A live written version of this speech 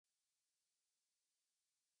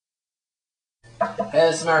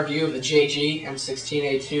This is my review of the JG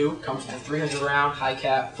M16A2. Comes with a 300 round high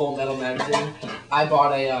cap full metal magazine. I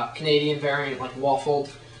bought a Canadian variant, like waffled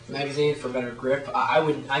magazine for better grip.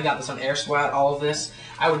 I got this on Airsoft. All of this.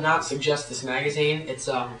 I would not suggest this magazine. It's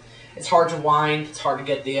hard to wind. It's hard to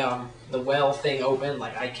get the well thing open.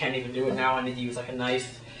 Like I can't even do it now. I need to use like a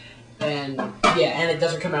knife. And yeah, and it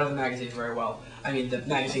doesn't come out of the magazine very well. I mean, the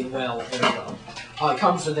magazine well very well. It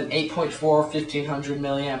comes with an 8.4 1500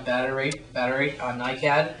 milliamp battery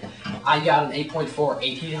NiCad. I got an 8.4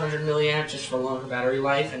 1800 milliamp just for longer battery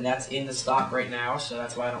life, and that's in the stock right now, so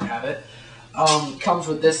that's why I don't have it. Comes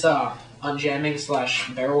with this unjamming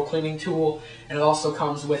 / barrel cleaning tool, and it also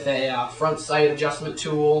comes with a front sight adjustment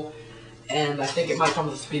tool, and I think it might come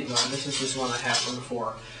with a speed gun. This is just one I have from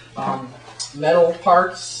before. Metal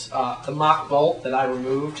parts, the mock bolt that I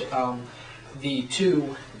removed, the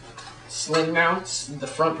two sling mounts, the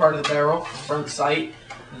front part of the barrel, the front sight,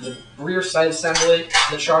 the rear sight assembly,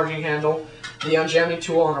 the charging handle, the unjamming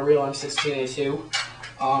tool on a real M16A2,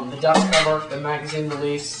 the dust cover, the magazine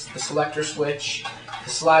release, the selector switch, the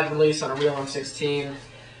slide release on a real M16,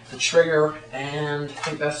 the trigger, and I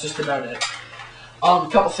think that's just about it. A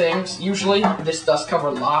couple things. Usually this dust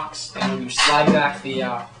cover locks, and when you slide back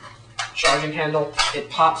the charging handle, it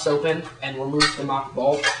pops open and removes the mock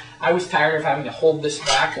bolt. I was tired of having to hold this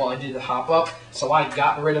back while I did the hop up, so I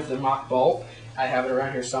got rid of the mock bolt. I have it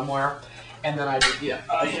around here somewhere, and then I just, here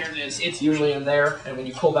it is. It's usually in there, and when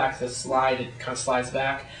you pull back the slide, it kind of slides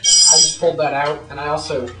back. I just pulled that out, and I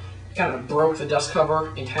also kind of broke the dust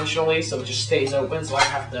cover intentionally, so it just stays open, so I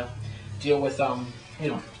have to deal with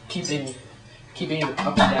keeping it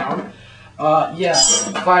up and down. Yeah,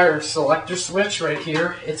 fire selector switch right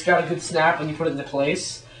here. It's got a good snap when you put it into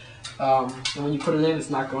place. And when you put it in, it's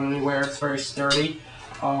not going anywhere. It's very sturdy.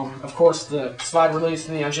 Of course, the slide release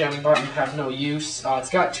and the unjamming button have no use. It's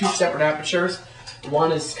got two separate apertures.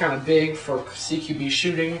 One is kind of big for CQB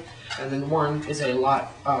shooting, and then one is a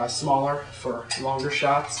lot smaller for longer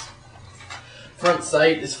shots. Front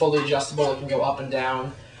sight is fully adjustable. It can go up and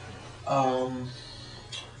down.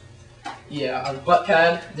 Yeah, the butt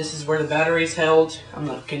pad, this is where the battery is held.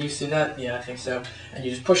 Can you see that? Yeah, I think so. And you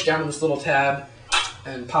just push down on this little tab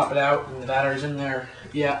and pop it out, and the battery's in there.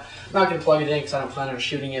 Yeah, I'm not going to plug it in because I don't plan on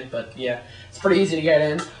shooting it, but yeah, it's pretty easy to get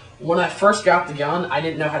in. When I first got the gun, I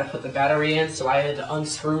didn't know how to put the battery in, so I had to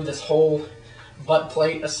unscrew this whole butt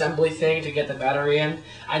plate assembly thing to get the battery in.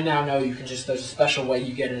 I now know there's a special way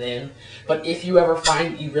you get it in. But if you ever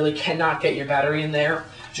find you really cannot get your battery in there,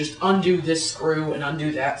 just undo this screw and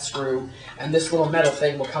undo that screw, and this little metal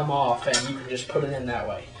thing will come off, and you can just put it in that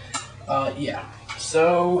way. Yeah,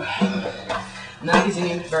 so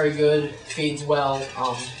magazine, very good, feeds well,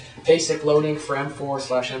 basic loading for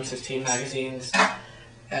M4/M16 magazines,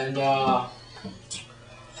 and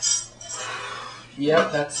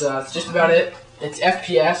yep, that's just about it. Its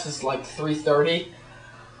FPS is like 330.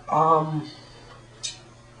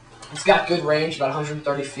 It's got good range, about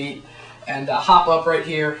 130 feet, and hop up right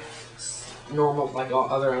here, normal like all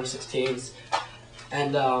other M16s,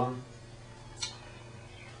 and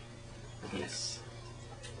yes.